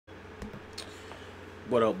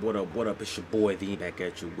What up, what up, what up? It's your boy V back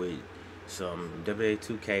at you with some WWE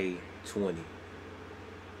 2K20.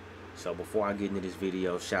 So before I get into this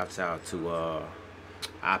video, shouts out to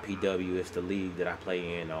IPW. It's the league that I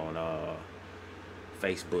play in on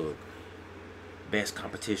Facebook. Best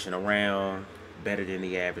competition around, better than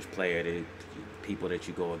the average player, the people that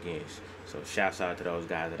you go against. So shouts out to those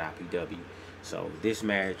guys at IPW. So this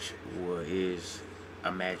match is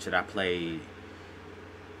a match that I played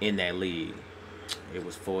in that league. It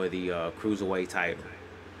was for the Cruiserweight title.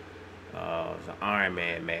 It was an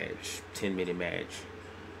IRONMAN match, 10-minute match,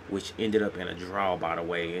 which ended up in a draw, by the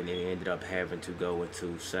way, and it ended up having to go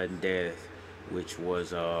into sudden death, which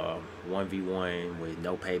was 1v1 with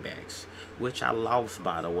no paybacks, which I lost,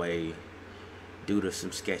 by the way, due to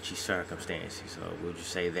some sketchy circumstances. So we'll just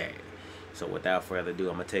say that. So without further ado,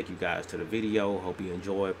 I'm gonna take you guys to the video. Hope you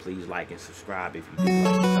enjoy. Please like and subscribe if you do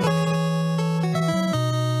like the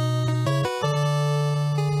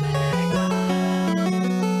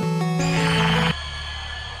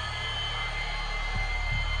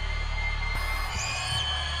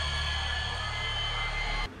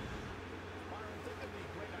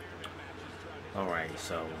Alright,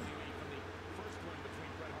 so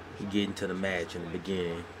we get into the match in the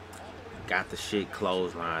beginning. Got the shit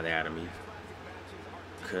clotheslined out of me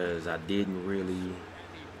because I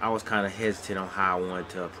was kind of hesitant on how I wanted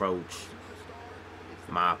to approach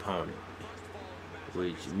my opponent.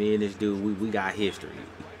 Which me and this dude, we got history.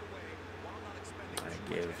 I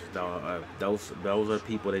guess those are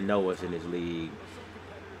people that know us in this league.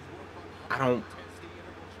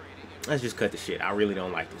 Let's just cut the shit. I really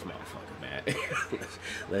don't like this motherfucker, man.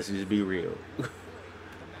 let's just be real.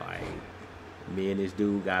 Like, me and this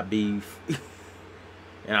dude got beef.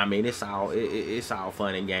 And I mean, it's all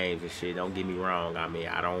fun and games and shit. Don't get me wrong. I mean,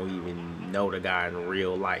 I don't even know the guy in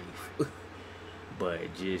real life.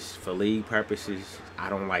 But just for league purposes, I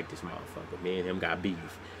don't like this motherfucker. Me and him got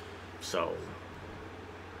beef. So,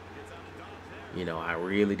 you know, I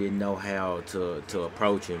really didn't know how to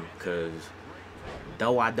approach him, because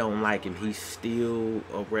though I don't like him, he's still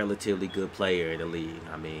a relatively good player in the league.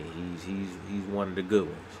 I mean, he's one of the good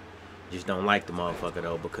ones. Just don't like the motherfucker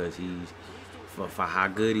though, because for how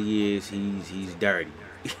good he is, he's dirty.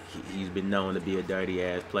 He's been known to be a dirty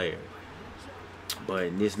ass player. But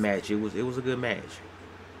in this match, it was a good match.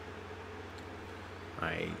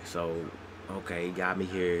 Alright, so okay, he got me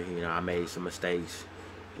here. You know, I made some mistakes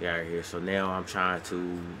here. So now I'm trying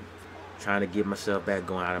to get myself back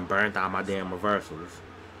going. I done burnt out my damn reversals.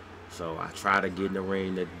 So I try to get in the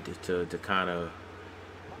ring to kind of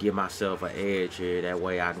give myself an edge here. That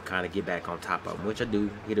way I can kind of get back on top of him, which I do.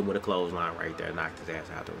 Hit him with a clothesline right there, knocked his ass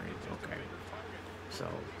out the ring. Okay. So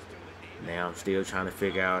now I'm still trying to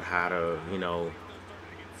figure out how to, you know,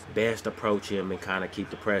 best approach him and kind of keep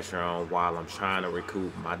the pressure on while I'm trying to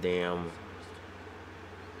recoup my damn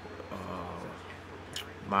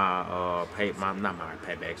not my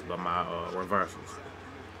paybacks, but my reversals.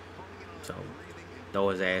 So throw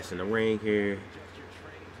his ass in the ring here.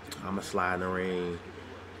 I'ma slide in the ring,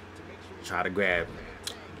 try to grab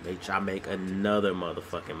him. I make another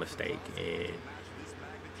motherfucking mistake, and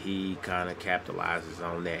he kind of capitalizes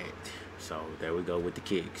on that. So there we go with the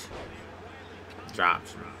kicks.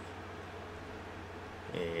 Drops me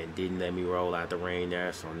and didn't let me roll out the ring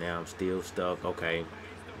there. So now I'm still stuck. Okay,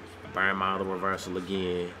 burn my other reversal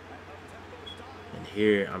again, and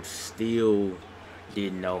here I'm still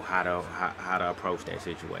didn't know how to approach that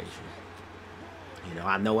situation. You know,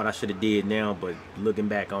 I know what I should have did now, but looking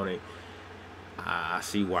back on it, I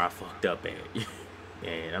see where I fucked up at,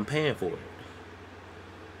 and I'm paying for it.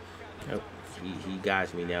 Yep, he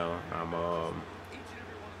got me now. I'm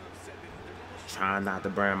trying not to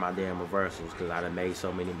burn my damn reversals because I done made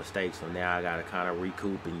so many mistakes. So now I gotta kind of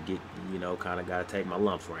recoup and get, you know, kind of gotta take my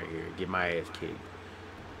lumps right here, get my ass kicked.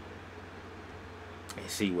 And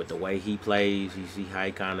see, with the way he plays, you see how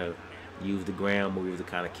he kind of use the ground moves to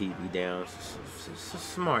kind of keep me down. It's a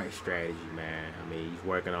smart strategy, man. I mean, he's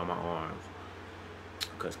working on my arms,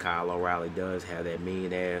 because Kyle O'Reilly does have that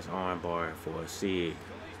mean ass arm bar for a SIG.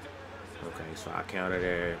 Okay, so I counter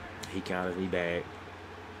there. He counters me back.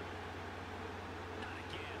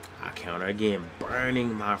 I counter again,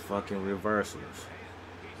 burning my fucking reversals.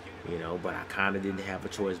 You know, but I kind of didn't have a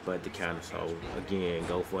choice but to counter. So again,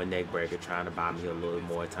 go for a neck breaker, trying to buy me a little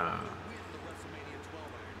more time.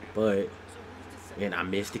 And I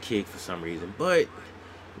missed the kick for some reason, but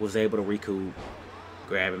was able to recoup,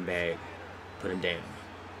 grab him back, put him down.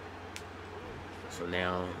 So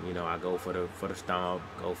now, you know, I go for the stomp,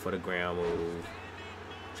 go for the ground move,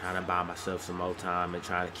 trying to buy myself some more time and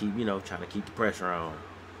trying to keep, you know, trying to keep the pressure on.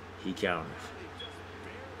 He counters.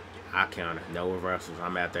 I counter. No reversals.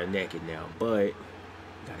 I'm out there naked now. But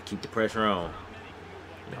gotta keep the pressure on.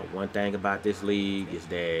 You know, one thing about this league is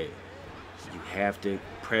that you have to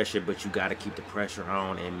pressure, but you gotta keep the pressure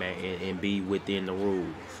on and be within the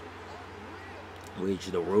rules. Which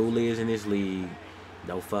the rule is in this league,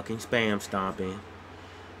 no fucking spam stomping.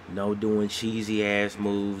 No doing cheesy ass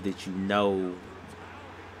moves that you know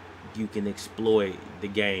you can exploit the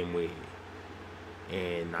game with.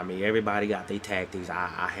 And I mean, everybody got their tactics. I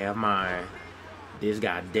have mine. This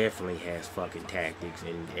guy definitely has fucking tactics,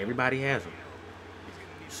 and everybody has them.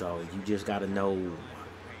 So you just gotta know,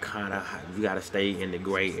 you gotta stay in the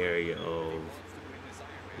gray area of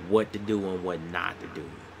what to do and what not to do.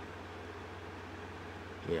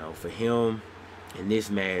 You know, for him in this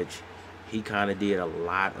match, he kind of did a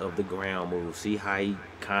lot of the ground moves. See how he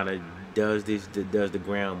kind of does the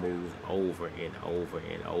ground moves over and over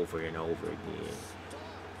and over and over again.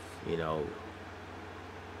 You know,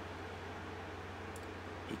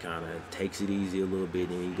 he kind of takes it easy a little bit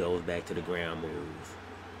and he goes back to the ground moves.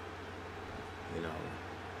 You know,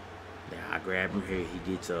 now I grab him here,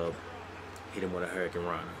 he gets up, hit him with a Hurricane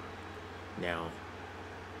Rana. Now,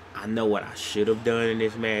 I know what I should have done in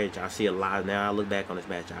this match. I see a lot, now I look back on this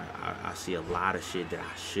match, I see a lot of shit that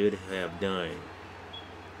I should have done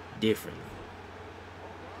differently.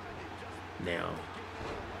 Now,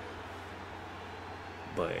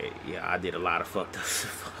 but yeah, I did a lot of fucked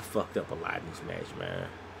up a lot in this match, man.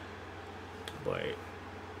 But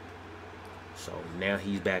so now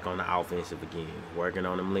he's back on the offensive again, working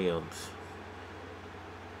on them limbs,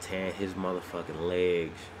 tearing his motherfucking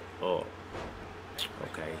legs up.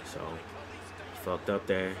 Okay, so he fucked up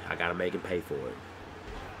there. I gotta make him pay for it.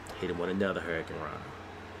 Hit him with another Hurricane Rana.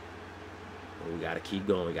 But we gotta keep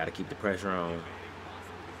going. We gotta keep the pressure on.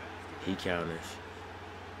 He counters.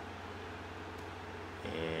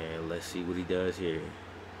 And let's see what he does here.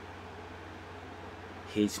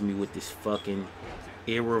 Hits me with this fucking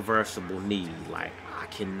irreversible knee. Like, I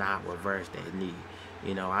cannot reverse that knee.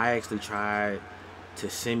 You know, I actually tried to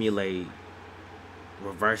simulate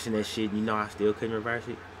reversing that shit. You know, I still couldn't reverse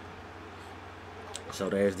it. So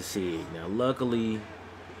there's the SIG. Now, luckily,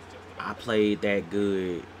 I played that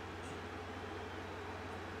good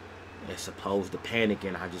as opposed to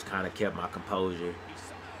panicking. I just kind of kept my composure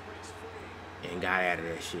and got out of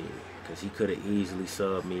that shit, because he could have easily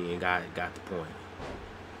subbed me and got the point.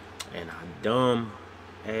 And I dumb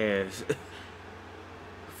ass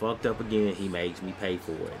fucked up again. He makes me pay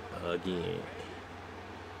for it again.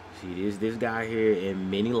 See, this guy here,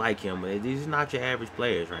 and many like him, these is not your average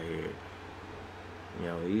players right here. You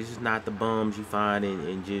know, these is not the bums you find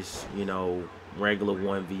in just, you know, regular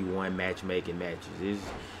 1v1 matchmaking matches. These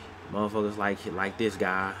motherfuckers like this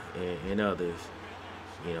guy and others.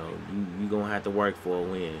 You know, you gonna have to work for a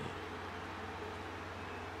win.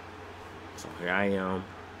 So here I am,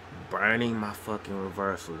 burning my fucking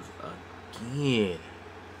reversals again.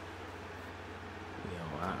 You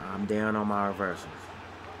know, I'm down on my reversals.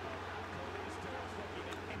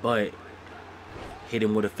 But hit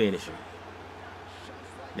him with a finisher.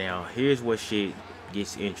 Now here's where shit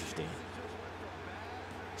gets interesting.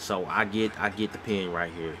 So I get the pin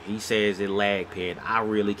right here. He says it lag pin. I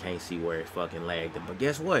really can't see where it fucking lagged him. But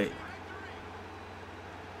guess what?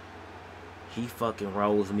 He fucking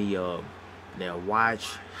rolls me up. Now watch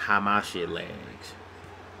how my shit lags.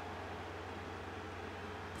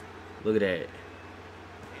 Look at that.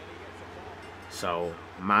 So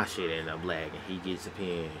my shit ended up lagging. He gets a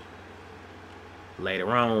pin. Later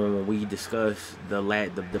on, when we discuss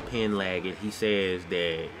the pin lagging, he says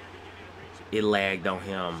that it lagged on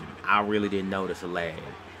him. I really didn't notice a lag.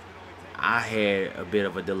 I had a bit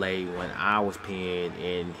of a delay when I was pinned,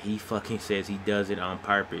 and he fucking says he does it on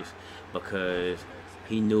purpose because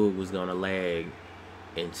he knew it was gonna lag,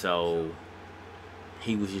 and so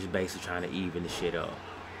he was just basically trying to even the shit up.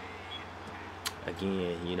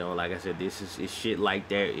 Again, you know, like I said, this is shit like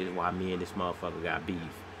that is why me and this motherfucker got beef.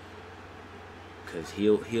 Cause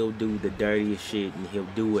he'll do the dirtiest shit and he'll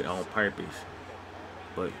do it on purpose.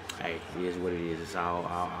 But hey, it is what it is. It's all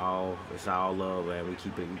love, man. We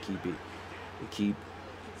keep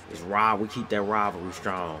that rivalry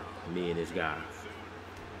strong, me and this guy.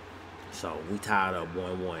 So we tied up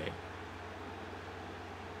 1-1.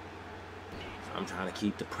 I'm trying to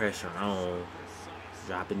keep the pressure on,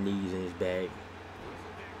 dropping knees in his back.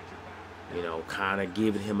 You know, kind of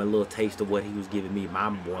giving him a little taste of what he was giving me.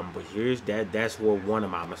 But that's where one of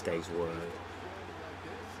my mistakes was.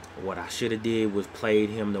 What I should have did was played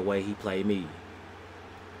him the way he played me.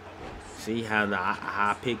 See how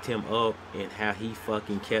I picked him up and how he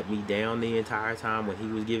fucking kept me down the entire time when he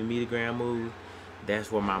was giving me the ground move.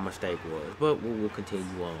 That's where my mistake was. But we'll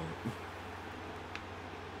continue on.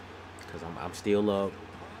 Because I'm still up.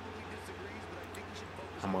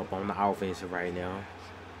 I'm up on the offensive right now.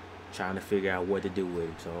 Trying to figure out what to do with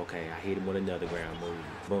him. So, okay, I hit him with another ground move.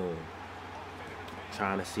 Boom.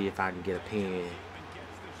 Trying to see if I can get a pin.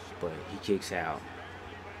 But he kicks out.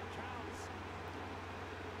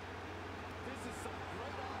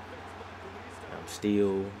 I'm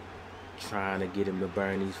still trying to get him to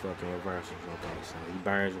burn these fucking reversals. Okay, so he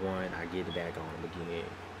burns one. I get it back on him again.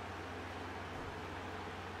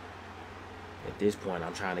 At this point,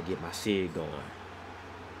 I'm trying to get my SIG going.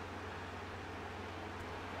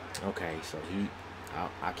 Okay, so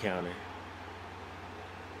I counter.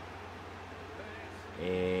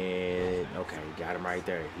 And, okay, got him right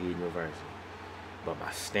there. He didn't reverse it. But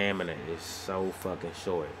my stamina is so fucking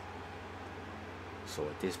short. So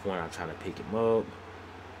at this point, I'm trying to pick him up.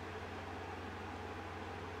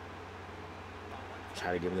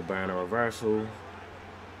 Try to give him the burn a reversal.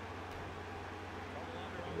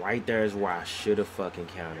 Right there is where I should have fucking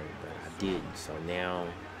countered, but I didn't. So now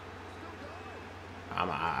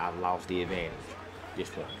I've lost the advantage. This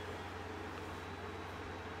point.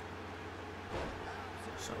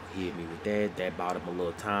 So he hit me with that. That bought him a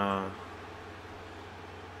little time.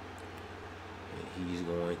 And he's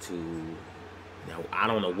going to. Now I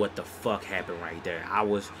don't know what the fuck happened right there.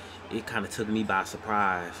 It kind of took me by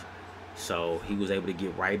surprise. So he was able to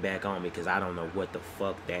get right back on me because I don't know what the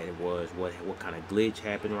fuck that was, what kind of glitch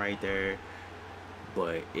happened right there,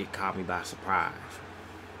 but it caught me by surprise.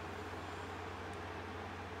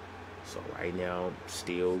 So right now,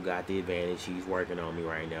 still got the advantage. He's working on me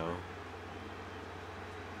right now.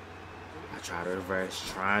 I tried to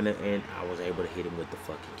reverse, and I was able to hit him with the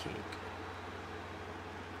fucking kick.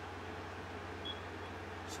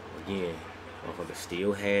 So again, motherfucker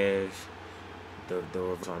still has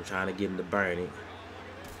so I'm trying to get him to burn it.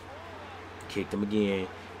 Kicked him again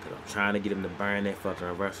because I'm trying to get him to burn that fucking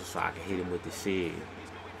reversal so I can hit him with the SIG.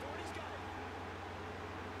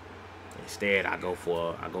 Instead, I go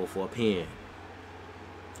for a pin.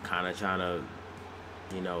 Kind of trying to,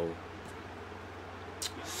 you know,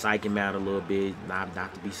 psych him out a little bit, not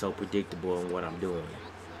to be so predictable in what I'm doing.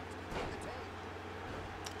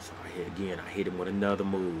 So I hit him with another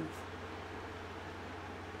move.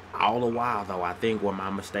 All the while, though, I think what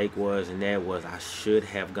my mistake was, and that was I should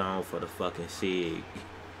have gone for the fucking SIG.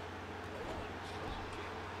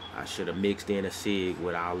 I should have mixed in a SIG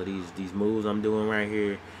with all of these moves I'm doing right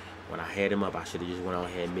here. When I had him up, I should have just went on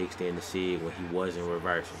ahead and mixed in the SIG when he wasn't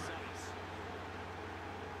reversing.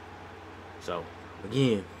 So,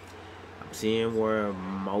 again, I'm seeing where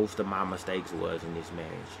most of my mistakes was in this match.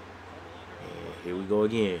 And here we go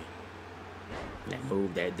again.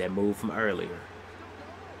 That move from earlier.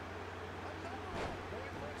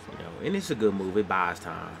 You know, and it's a good move. It buys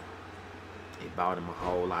time. It bought him a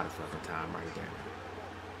whole lot of fucking time right there.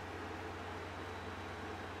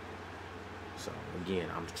 So again,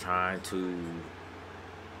 I'm trying to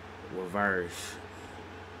reverse,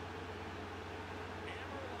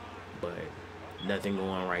 but nothing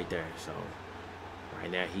going right there. So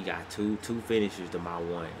right now he got two finishes to my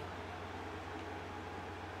one.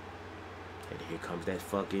 And here comes that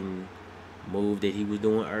fucking move that he was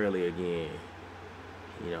doing earlier again.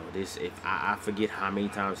 You know, I forget how many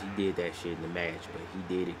times he did that shit in the match, but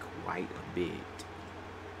he did it quite a bit.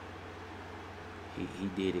 He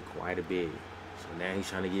did it quite a bit. So now he's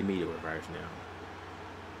trying to get me to reverse now.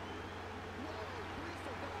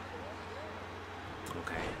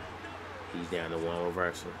 Okay. He's down to one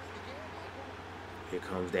reversal. Here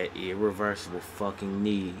comes that irreversible fucking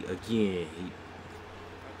knee again. He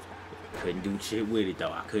couldn't do shit with it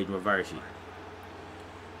though. I couldn't reverse it.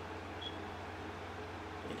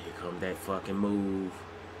 And here comes that fucking move.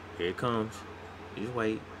 Here it comes. Just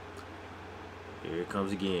wait. Here it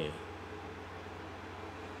comes again.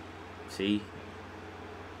 See?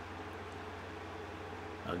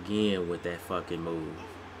 Again with that fucking move.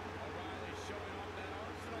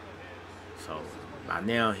 So by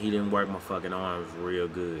now he didn't work my fucking arms real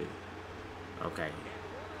good. Okay.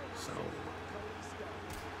 So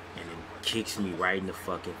and it kicks me right in the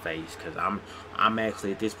fucking face because I'm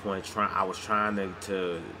actually at this point I was trying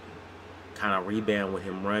to kind of rebound with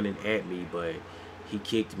him running at me, but he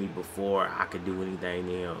kicked me before I could do anything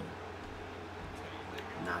to him.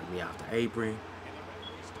 Knocked me off the apron.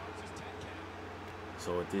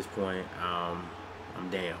 So at this point, I'm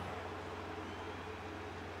down.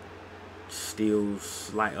 Still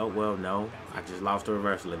slight. Oh well, no. I just lost the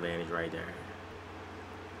reversal advantage right there.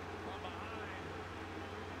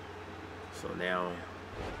 So now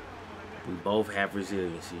we both have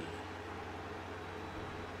resiliency.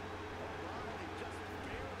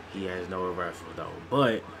 He has no reversal though,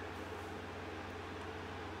 but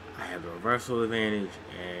I have the reversal advantage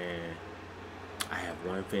and I have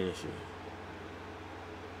one finisher.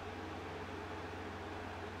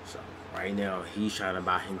 So right now he's trying to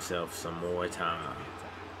buy himself some more time.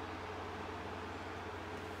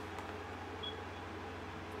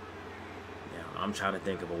 Now I'm trying to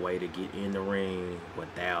think of a way to get in the ring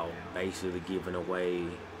without basically giving away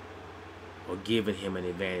or giving him an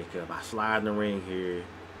advantage. Because if I slide in the ring here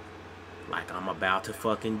like I'm about to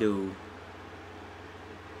fucking do,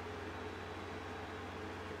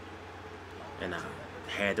 and I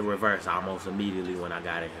had to reverse almost immediately when I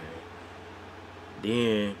got in here.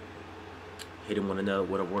 Then hit him with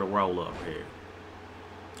a roll up here.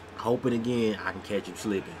 Hoping again I can catch him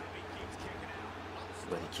slipping.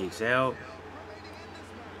 But he kicks out.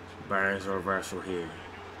 Burns a reversal here.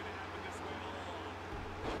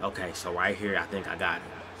 Okay, so right here I think I got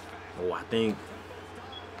him. Oh, I think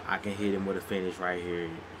I can hit him with a finish right here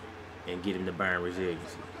and get him to burn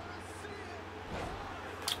resiliency.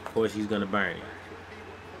 Of course he's gonna burn it.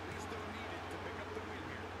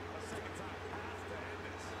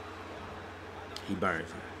 He burns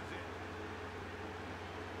it.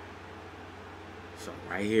 So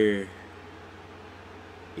right here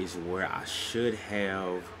is where I should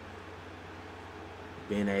have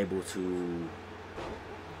been able to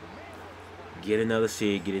get another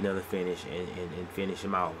SIG, get another finish, and finish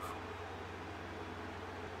him off.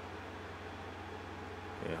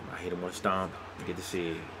 Yeah, I hit him on a stomp, get the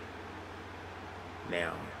SIG.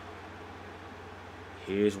 Now,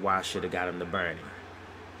 here's why I should have got him to burn it.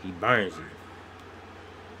 He burns it.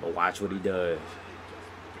 But watch what he does.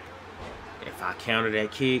 If I counter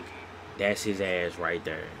that kick, that's his ass right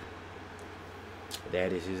there.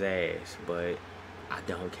 That is his ass. But I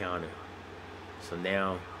don't counter. So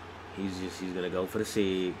now he's gonna go for the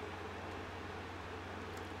SIG.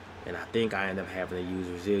 And I think I end up having to use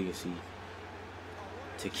resiliency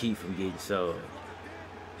to keep from getting subbed.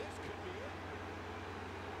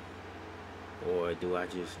 Or do I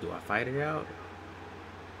fight it out?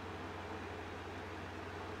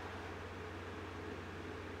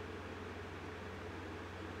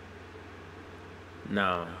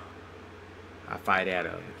 No, I fight out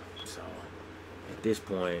of it. So at this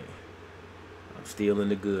point, I'm still in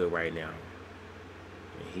the good right now.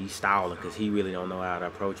 And he's stalling because he really don't know how to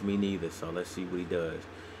approach me neither. So let's see what he does.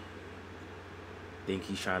 Think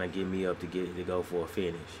he's trying to get me up to go for a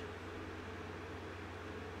finish.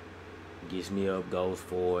 Gets me up, goes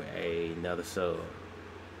for another sub.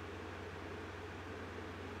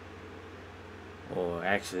 Or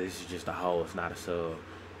actually, this is just a hold. It's not a sub.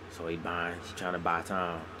 So he's trying to buy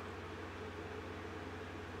time.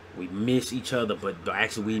 We miss each other, but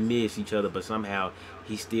actually we miss each other, but somehow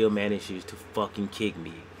he still manages to fucking kick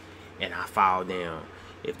me. And I fall down.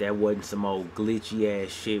 If that wasn't some old glitchy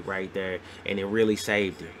ass shit right there, and it really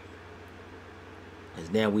saved it.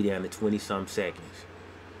 Because now we down to 20-some seconds.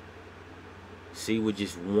 See, with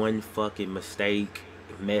just one fucking mistake,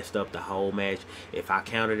 it messed up the whole match. If I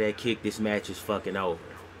counter that kick, this match is fucking over.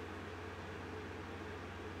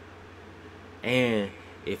 And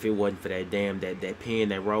if it wasn't for that damn that pin,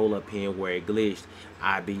 that roll up pin where it glitched,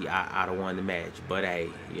 I'd have won the match. But hey,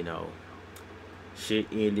 you know, shit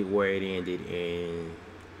ended where it ended, and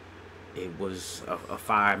it was a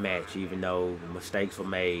fire match, even though mistakes were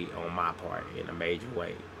made on my part in a major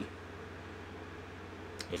way.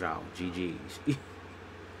 It's all GG's.